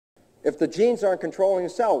If the genes aren't controlling the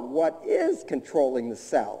cell, what is controlling the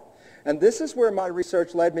cell? And this is where my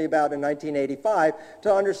research led me about in 1985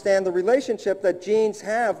 to understand the relationship that genes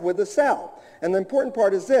have with the cell. And the important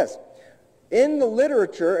part is this. In the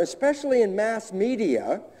literature, especially in mass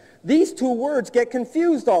media, these two words get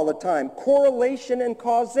confused all the time, correlation and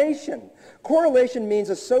causation. Correlation means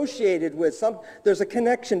associated with there's a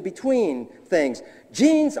connection between things.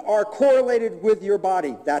 Genes are correlated with your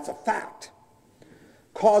body. That's a fact.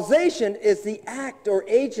 Causation is the act or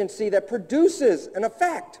agency that produces an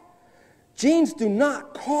effect. Genes do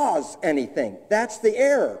not cause anything. That's the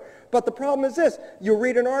error. But the problem is this. You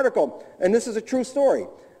read an article, and this is a true story.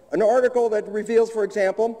 An article that reveals, for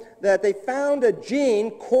example, that they found a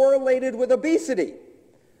gene correlated with obesity.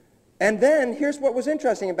 And then, here's what was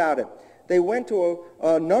interesting about it. They went to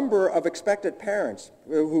a number of expectant parents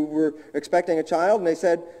who were expecting a child, and they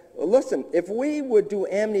said, listen, if we would do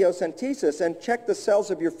amniocentesis and check the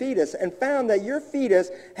cells of your fetus and found that your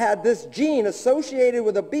fetus had this gene associated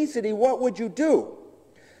with obesity, what would you do?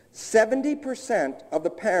 70% of the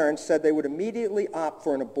parents said they would immediately opt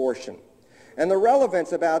for an abortion. And the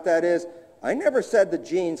relevance about that is, I never said the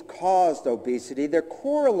genes caused obesity. They're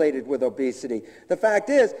correlated with obesity. The fact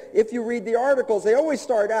is, if you read the articles, they always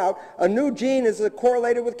start out, a new gene is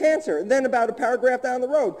correlated with cancer. And then about a paragraph down the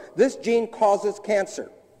road, this gene causes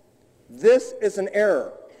cancer. This is an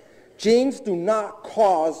error. Genes do not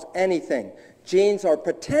cause anything. Genes are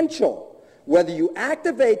potential. Whether you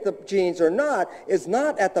activate the genes or not is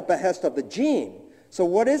not at the behest of the gene. So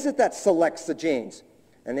what is it that selects the genes?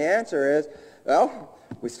 And the answer is, well,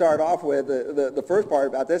 we start off with the first part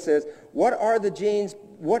about this is, what are the genes,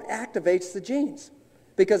 what activates the genes?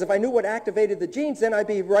 Because if I knew what activated the genes, then I'd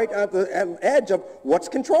be right at the edge of what's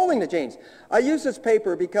controlling the genes. I use this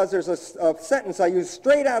paper because there's a sentence I use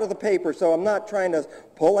straight out of the paper, so I'm not trying to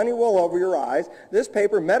pull any wool over your eyes. This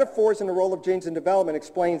paper, Metaphors in the Role of Genes in Development,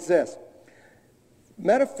 explains this.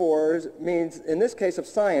 Metaphors means, in this case of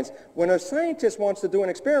science, when a scientist wants to do an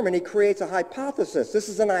experiment, he creates a hypothesis. This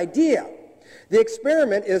is an idea. The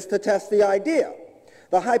experiment is to test the idea.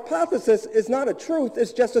 The hypothesis is not a truth,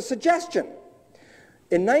 it's just a suggestion.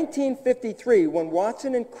 In 1953, when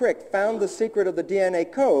Watson and Crick found the secret of the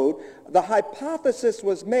DNA code, the hypothesis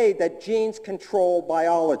was made that genes control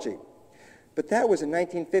biology. But that was in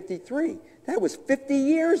 1953. That was 50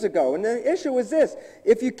 years ago. And the issue is this.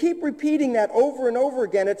 If you keep repeating that over and over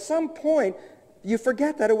again, at some point, you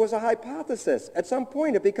forget that it was a hypothesis. At some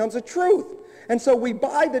point, it becomes a truth. And so we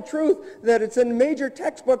buy the truth that it's in major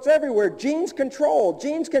textbooks everywhere. Genes control,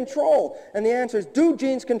 genes control. And the answer is, do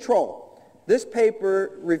genes control? This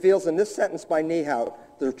paper reveals in this sentence by Niehaut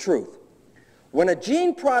the truth. When a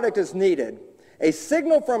gene product is needed, a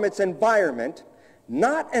signal from its environment,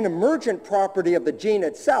 not an emergent property of the gene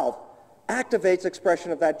itself, activates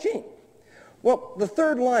expression of that gene. Well, the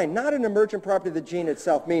third line, not an emergent property of the gene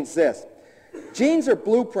itself, means this. Genes are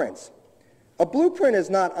blueprints. A blueprint is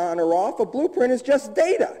not on or off. A blueprint is just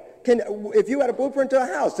data. If you had a blueprint to a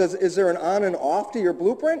house, is there an on and off to your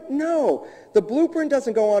blueprint? No. The blueprint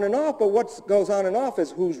doesn't go on and off, but what goes on and off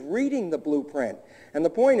is who's reading the blueprint. And the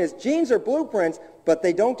point is, genes are blueprints, but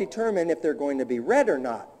they don't determine if they're going to be read or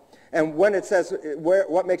not. And when it says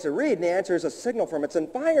what makes it read, the answer is a signal from its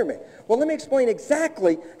environment. Well, let me explain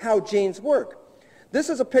exactly how genes work. This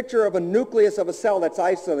is a picture of a nucleus of a cell that's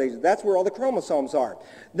isolated. That's where all the chromosomes are.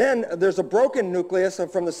 Then there's a broken nucleus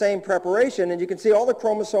from the same preparation, and you can see all the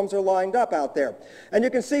chromosomes are lined up out there. And you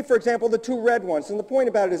can see, for example, the two red ones. And the point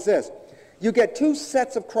about it is this. You get two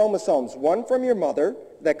sets of chromosomes, one from your mother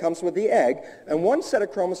that comes with the egg, and one set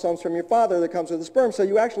of chromosomes from your father that comes with the sperm. So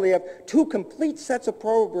you actually have two complete sets of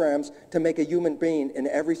programs to make a human being in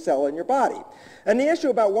every cell in your body. And the issue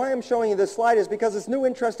about why I'm showing you this slide is because it's a new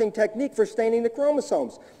interesting technique for staining the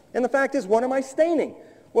chromosomes. And the fact is, what am I staining?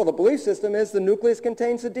 Well, the belief system is the nucleus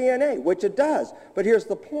contains the DNA, which it does. But here's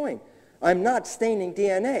the point. I'm not staining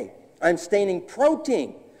DNA. I'm staining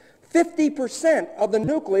protein. 50% of the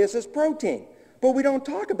nucleus is protein. But we don't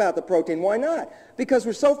talk about the protein. Why not? Because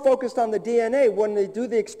we're so focused on the DNA. When they do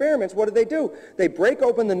the experiments, what do? They break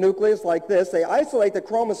open the nucleus like this. They isolate the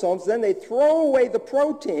chromosomes. Then they throw away the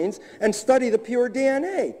proteins and study the pure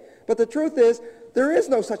DNA. But the truth is, there is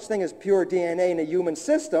no such thing as pure DNA in a human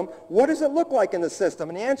system. What does it look like in the system?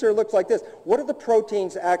 And the answer looks like this. What are the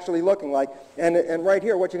proteins actually looking like? And right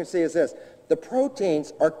here, what you can see is this. The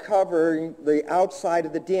proteins are covering the outside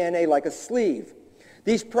of the DNA like a sleeve.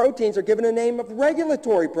 These proteins are given a name of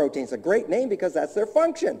regulatory proteins, a great name because that's their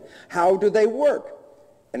function. How do they work?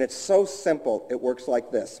 And it's so simple. It works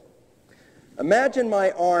like this. Imagine my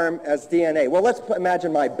arm as DNA. Well, let's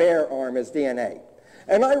imagine my bare arm as DNA.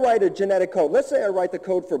 and I write a genetic code. Let's say I write the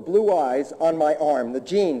code for blue eyes on my arm, the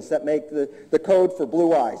genes that make the code for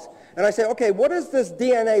blue eyes. And I say, okay, what does this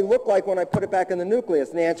DNA look like when I put it back in the nucleus?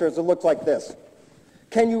 And the answer is it looks like this.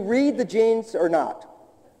 Can you read the genes or not?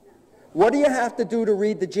 What do you have to do to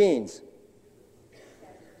read the genes?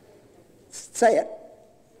 Say it.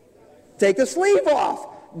 Take the sleeve off.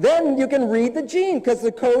 Then you can read the gene because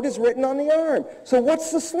the code is written on the arm. So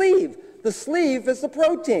what's the sleeve? The sleeve is the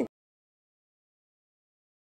protein.